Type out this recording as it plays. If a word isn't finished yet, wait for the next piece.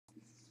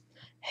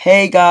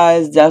Hey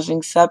guys,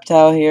 Dashing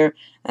Septile here,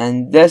 and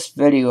in this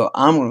video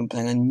I'm going to be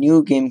playing a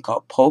new game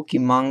called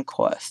Pokemon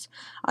Quest.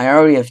 I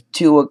already have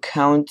 2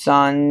 accounts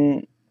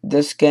on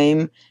this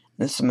game.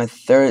 This is my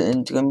 3rd,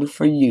 and it's going to be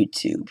for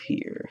YouTube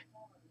here.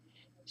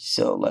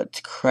 So let's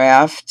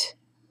craft.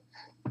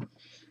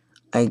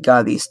 I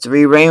got these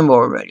 3 rainbow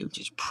already, which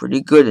is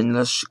pretty good, and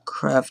let's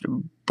craft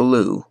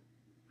blue,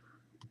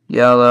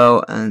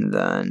 yellow, and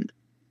then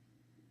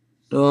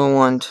don't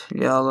want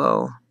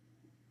yellow,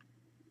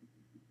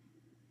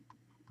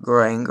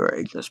 gray, and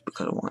gray, just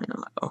because why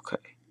not? Okay.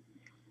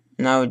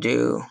 Now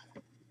do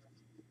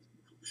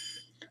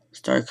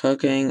start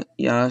cooking.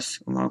 Yes.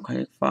 Mark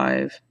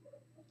 5.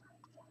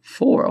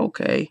 4.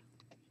 Okay.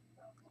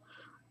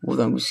 We're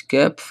gonna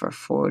skip for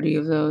 40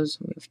 of those.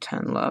 We have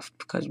 10 left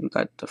because we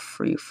got the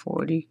free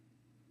 40.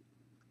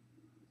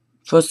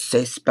 It's supposed to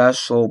say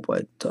special,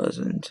 but it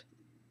doesn't.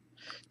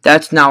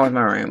 That's not with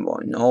my rainbow.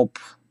 Nope.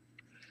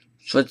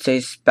 It should say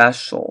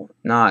special,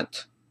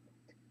 not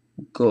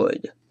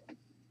good.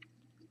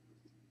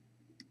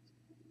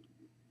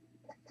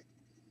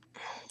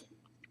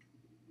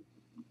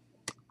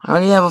 I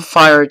already have a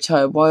fire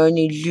type. Why do I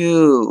need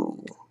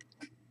you?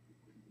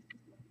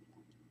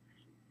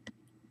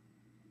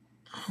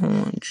 I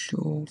want you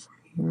over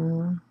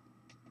here.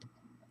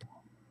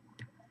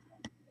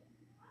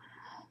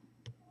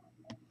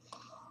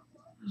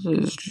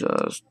 This is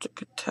just a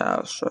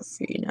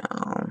catastrophe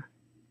now.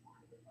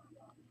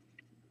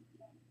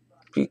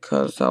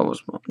 Because that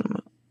was my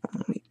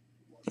only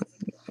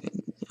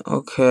thing.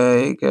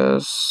 Okay, I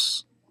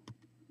guess.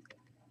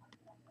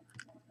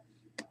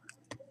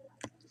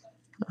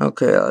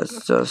 Okay,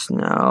 let's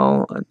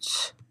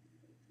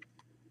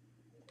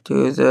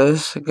do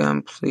this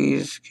again,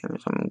 please. Give me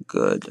something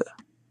good.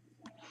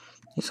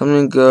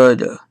 Something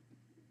good.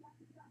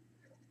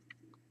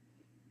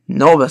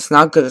 No, that's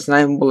not good. It's not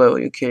even blue.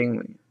 You're kidding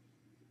me.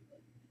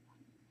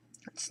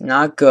 It's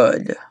not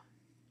good.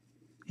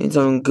 Need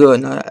something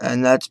good,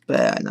 and that's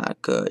bad,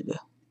 not good.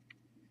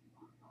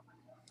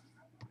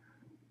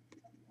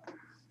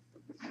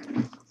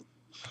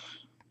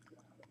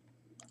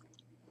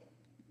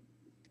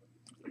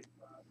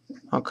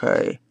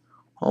 Okay.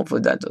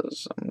 Hopefully that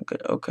does something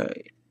good.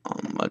 Okay.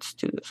 Let's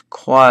do this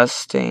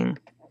questing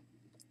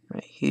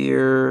right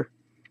here.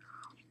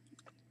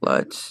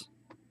 Let's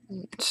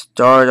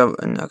start up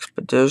an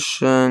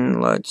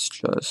expedition. Let's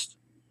just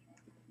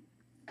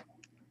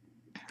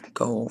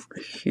go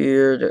over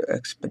here to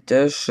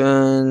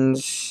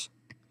expeditions.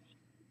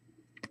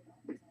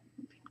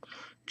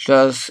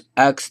 Just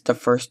X the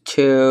first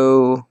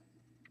 2.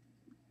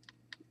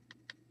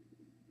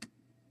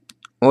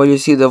 Well, you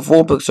see the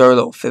Vulpix are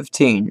level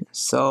 15,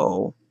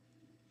 so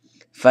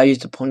if I use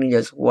the pony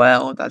as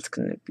well, that's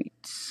gonna be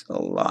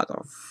a lot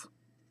of.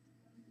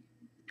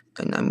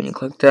 And I'm gonna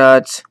click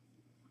that.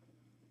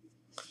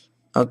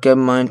 I'll get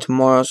mine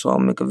tomorrow, so I'll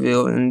make a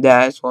video in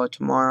that as well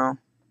tomorrow.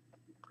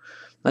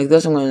 Like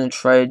this, I'm gonna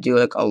try to do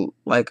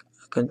like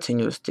a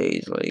continuous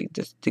days. Like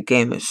this, the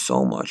game is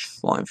so much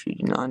fun. If you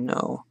do not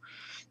know,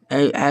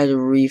 I had a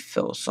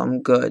refill, so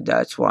I'm good.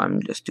 That's why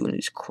I'm just doing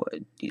these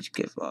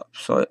give ups.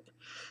 So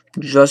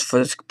just for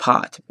this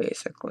pot,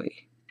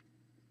 basically.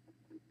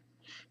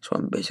 That's what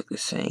I'm basically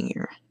saying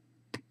here.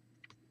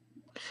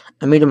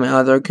 I made it my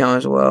other account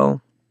as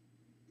well.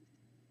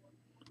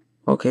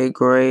 Okay,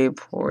 great.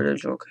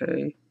 Portage,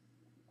 okay.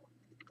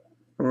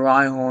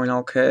 Rhyhorn,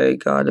 okay,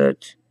 got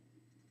it.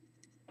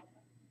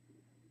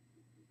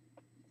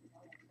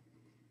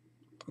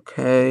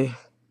 Okay.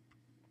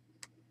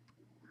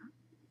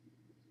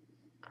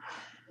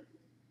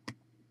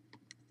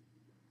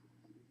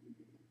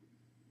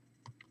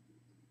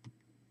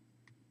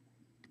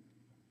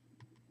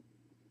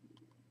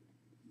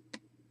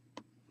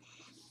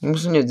 I'm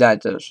just gonna do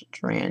that just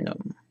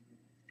random.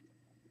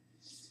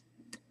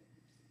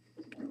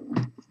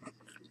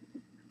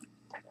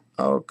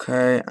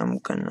 Okay, I'm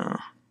gonna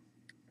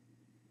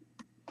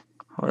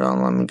hold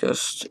on, let me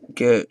just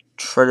get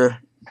Twitter.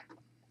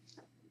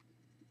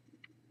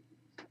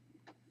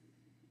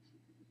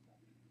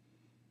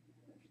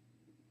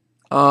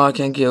 Oh, I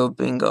can't get a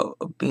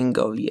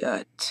bingo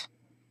yet.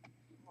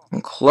 I'm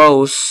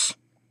close.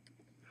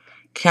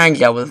 Can't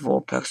get with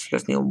Vulpix,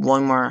 just need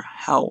 1 more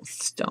health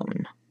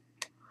stone.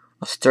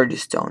 A sturdy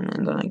stone,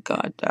 and then I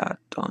got that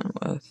done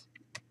with.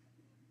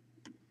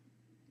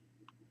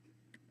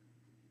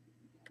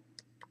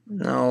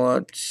 Now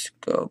let's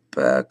go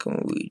back and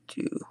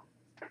redo.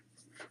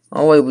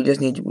 Oh wait, we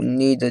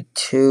need the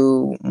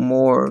 2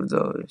 more of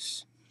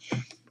those.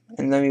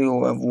 And then we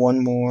will have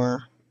 1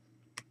 more.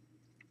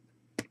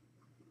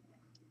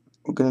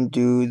 We're gonna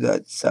do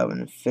that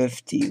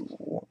 750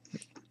 one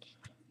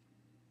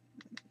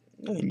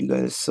that you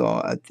guys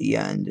saw at the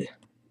end.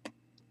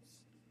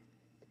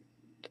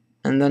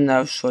 And then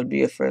that should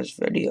be a first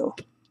video.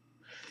 It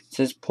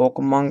says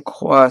Pokemon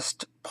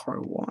Quest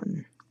Part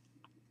 1.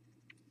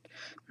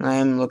 And I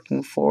am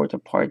looking forward to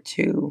Part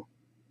 2.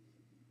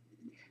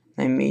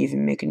 I may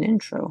even make an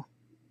intro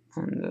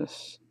on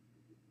this.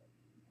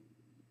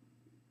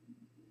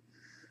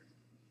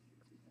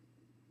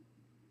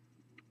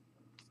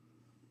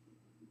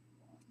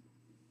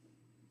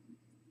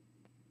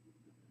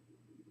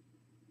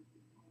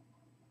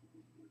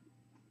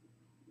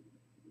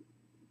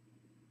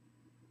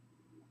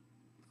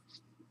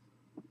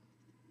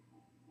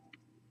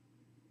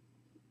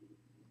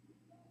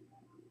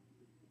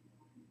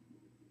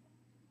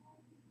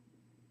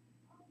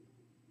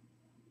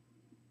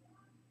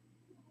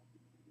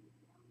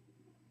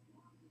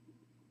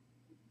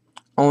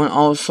 Oh, and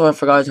also, I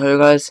forgot to tell you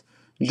guys,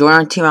 join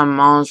our team on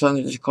Monster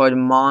is called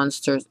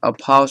Monsters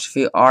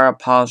apostrophe R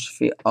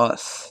apostrophe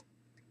Us.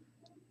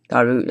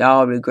 That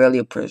would be greatly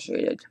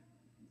appreciated.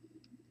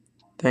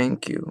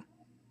 Thank you.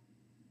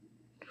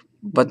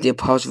 But the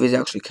apostrophes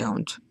actually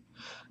count.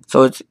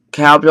 So it's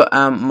capital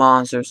M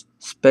Monsters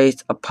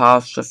space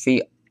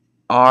apostrophe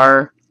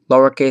R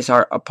lowercase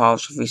r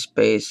apostrophe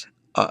space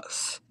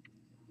Us.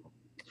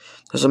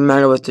 Doesn't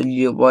matter what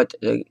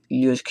the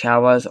use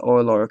capitals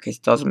or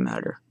lowercase. Doesn't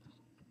matter.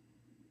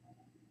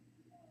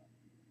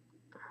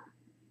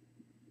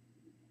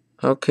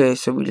 Okay,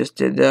 so we just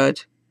did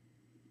that.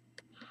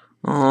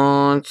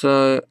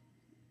 So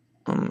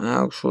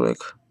actually,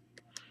 like,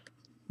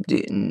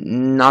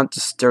 not the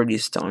sturdy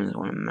stone is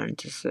what I meant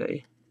to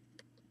say.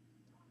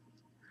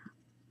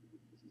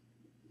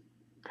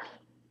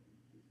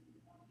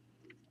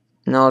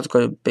 Now let's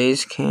go to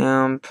base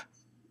camp.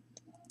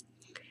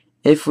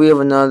 If we have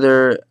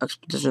another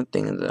expedition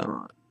thing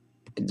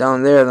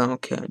down there, then I'll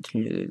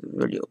continue the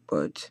video.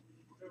 But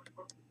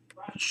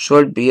it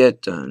should be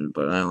it then.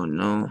 But I don't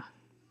know.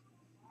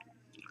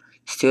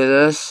 Steal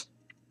this.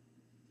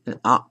 And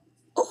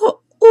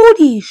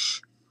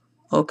Oddish.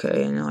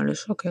 Okay, I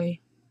noticed.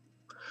 Okay.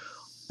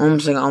 I'm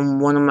saying on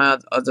one of my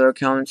other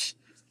accounts,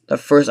 the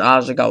first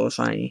Oz I got was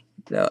shiny.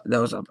 That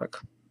was epic.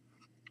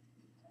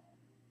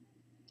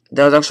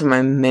 That was actually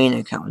my main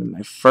account.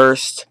 My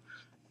first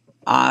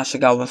Oz I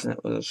got was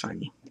a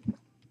shiny.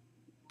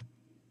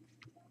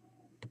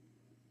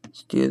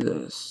 Let's do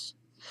this.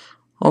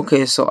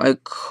 Okay, so I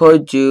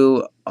could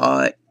do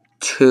a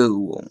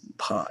 2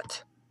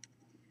 pot.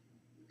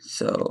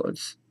 So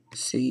let's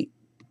see.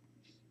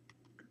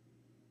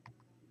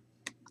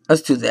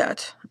 Let's do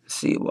that.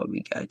 See what we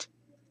get.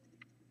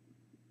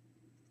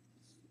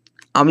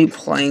 I'll be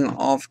playing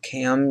off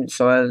cam,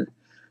 so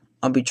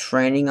I'll be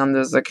training on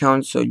this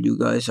account, so you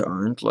guys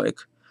aren't like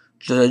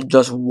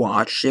just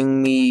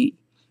watching me,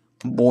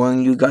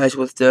 boring you guys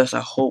with this. I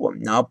hope I'm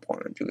not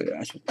boring you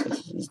guys with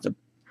this.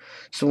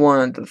 It's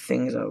one of the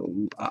things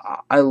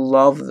I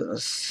love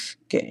this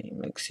game.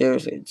 Like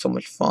seriously, it's so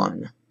much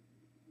fun.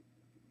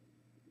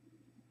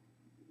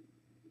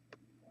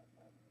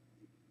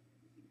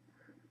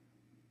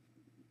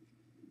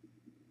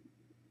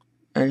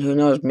 And who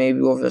knows, maybe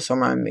over the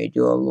summer I may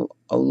do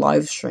a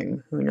live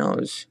stream. Who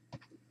knows?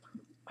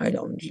 I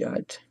don't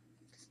yet.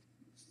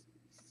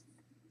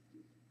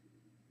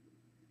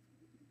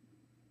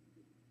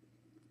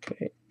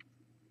 Okay.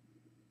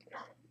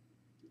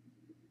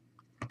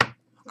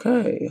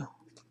 Okay.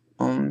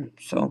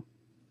 So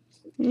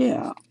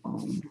yeah.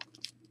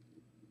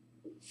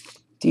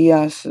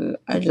 DS,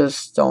 I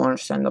just don't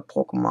understand the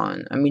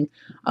Pokemon. I mean,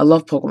 I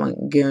love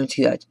Pokemon,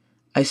 guarantee that.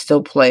 I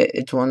still play it.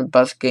 It's one of the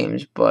best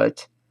games,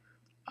 but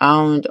I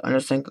don't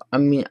understand. I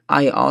mean,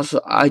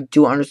 I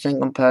do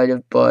understand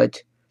competitive,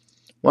 but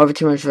whatever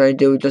team I try to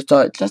do, it just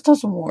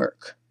doesn't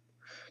work.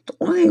 The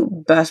only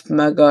best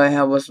Mega I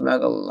had was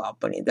Mega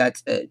Lopunny.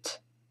 That's it.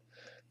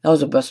 That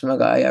was the best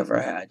Mega I ever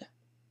had.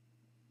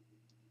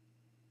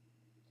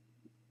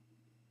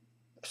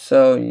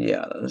 So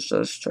yeah, let's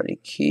just try to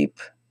keep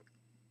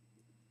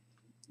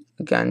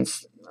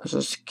against. Let's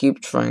just keep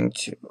trying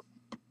to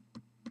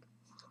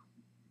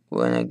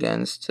win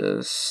against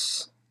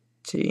this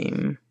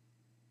team.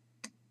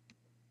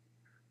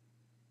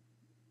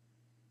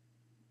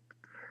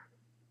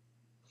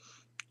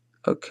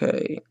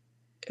 Okay,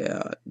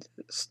 yeah,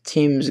 this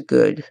team's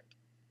good.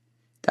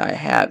 That I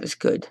have is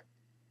good.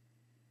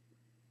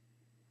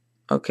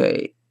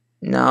 Okay,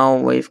 now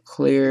we've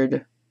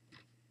cleared.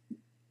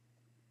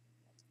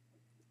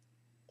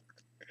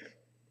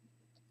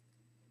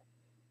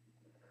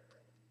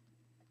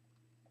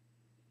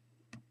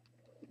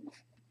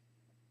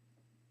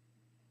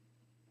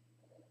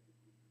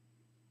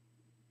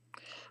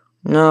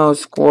 No,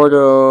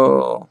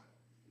 Squirtle.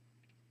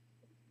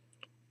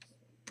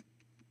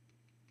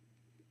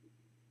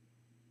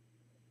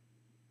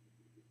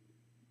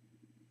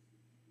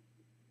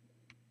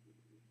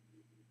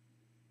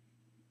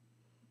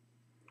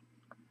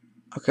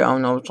 Okay, I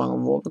don't know what's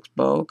wrong with Vulpix,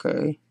 but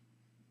okay.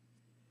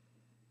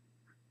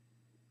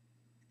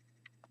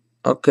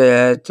 Okay,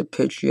 I had to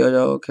pitch Yoda,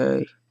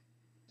 okay.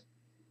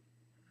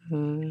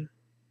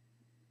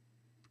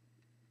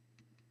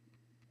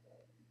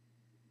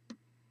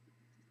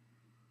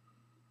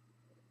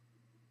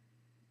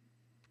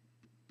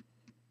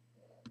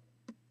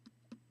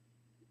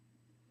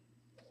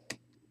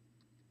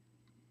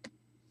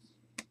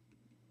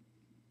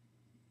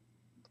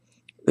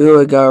 Ooh,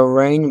 I got a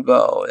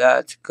rainbow.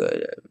 That's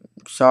good.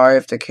 Sorry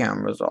if the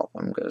camera's off.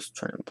 I'm just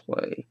trying to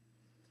play.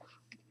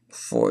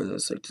 For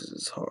this, like, this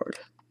is hard.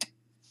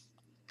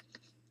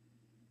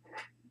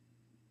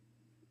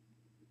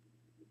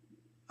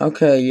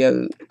 Okay,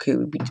 yeah. Okay,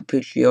 we beat the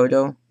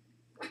Pidgeotto.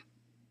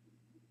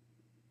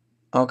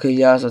 Okay,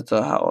 yes, it's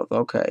a health.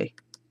 Okay.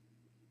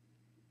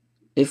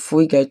 If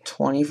we get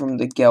 20 from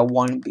the get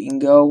 1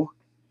 bingo,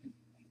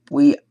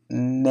 we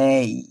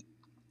may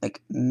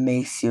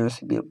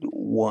seriously be able to do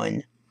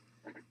one.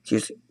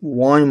 Just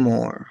one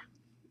more.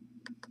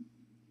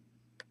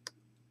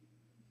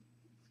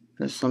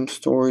 There's some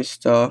story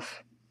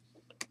stuff.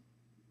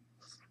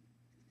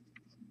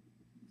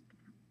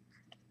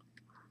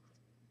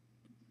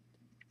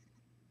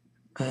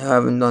 I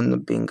haven't done the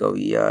bingo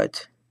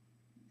yet.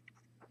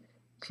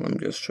 So let me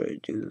just try to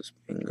do this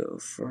bingo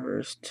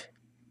first.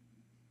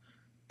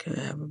 Okay,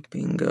 I have a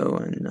bingo,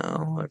 and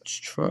now let's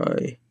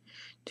try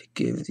to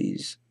give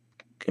these.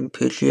 Can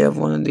Pidgey have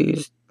one of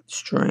these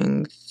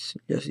strengths?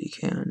 Yes, he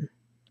can.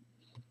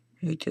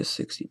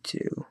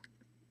 HS62.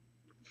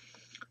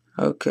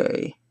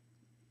 Okay.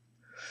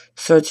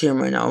 Search him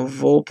right now.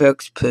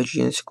 Vulpix,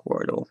 Pidgey, and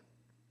Squirtle.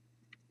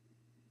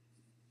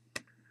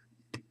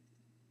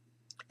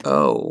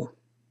 Oh.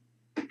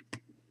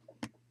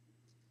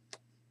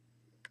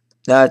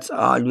 That's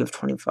odd. You have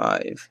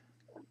 25.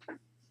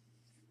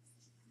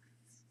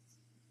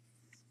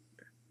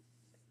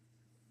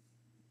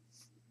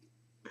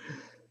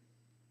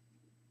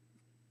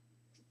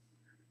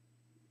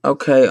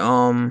 Okay,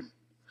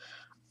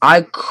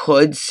 I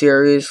could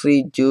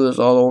seriously do this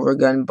all over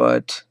again,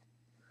 but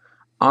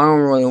I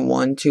don't really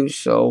want to,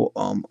 so,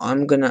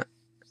 I'm gonna,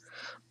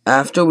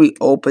 after we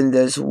open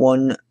this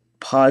one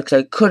pod, cause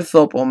I could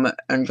fill up on my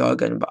energy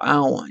again, but I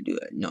don't want to do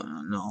it.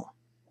 No.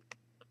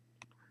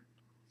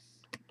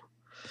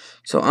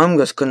 So I'm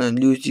just gonna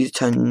use these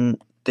 10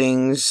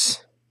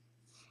 things,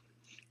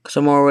 cause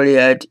I'm already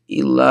at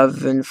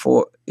 11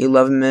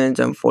 minutes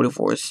and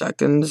 44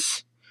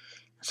 seconds.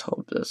 Let's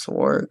hope this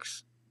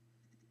works.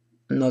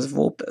 Another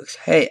Vulpix.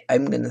 Hey,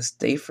 I'm gonna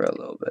stay for a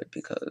little bit,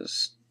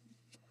 because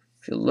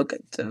if you look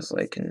at this,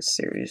 I can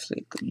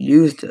seriously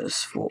use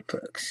this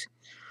Vulpix.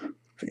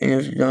 And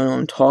if you don't know what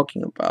I'm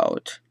talking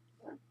about,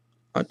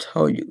 I'll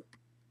tell you.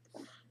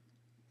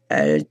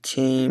 Add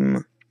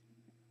team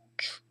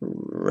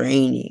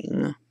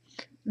training.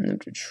 And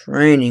after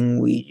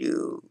training, we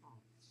do.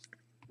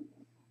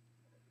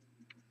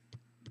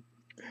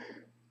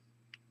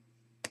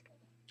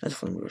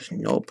 That's one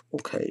version. Nope.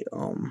 Okay.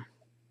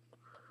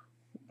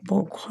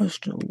 Well,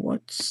 question.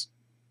 What's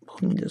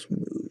pulling this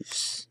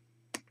moves?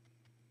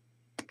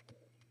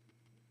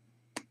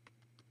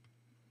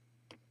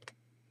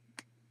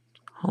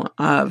 Oh,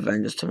 I have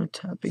Vengeance time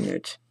tapping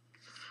it.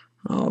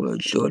 Oh, but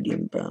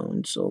Jordan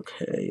bounce.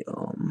 Okay.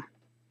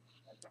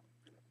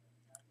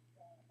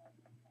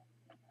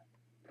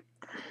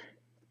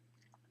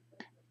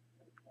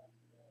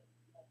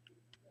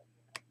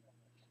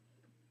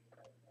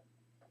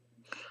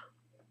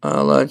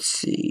 Let's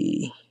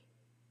see.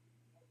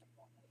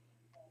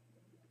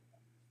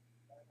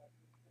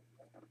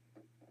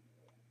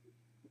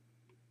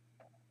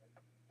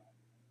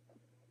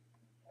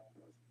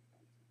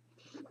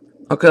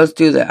 Okay, let's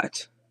do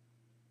that.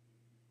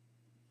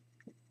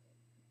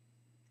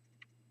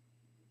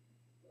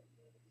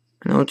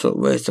 I know it's a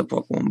waste of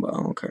Pokemon, but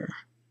I don't care.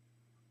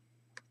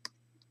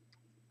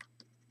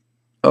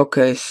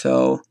 Okay,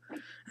 so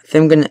I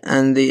think I'm gonna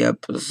end the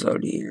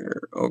episode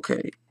here.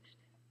 Okay,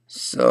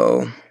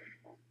 so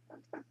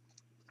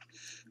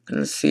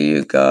gonna see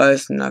you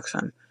guys next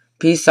time.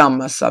 Peace out,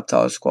 my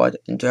Subtitle Squad,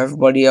 and to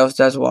everybody else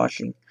that's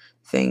watching,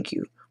 thank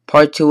you.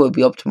 Part 2 will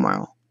be up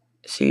tomorrow.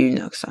 See you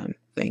next time.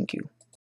 Thank you.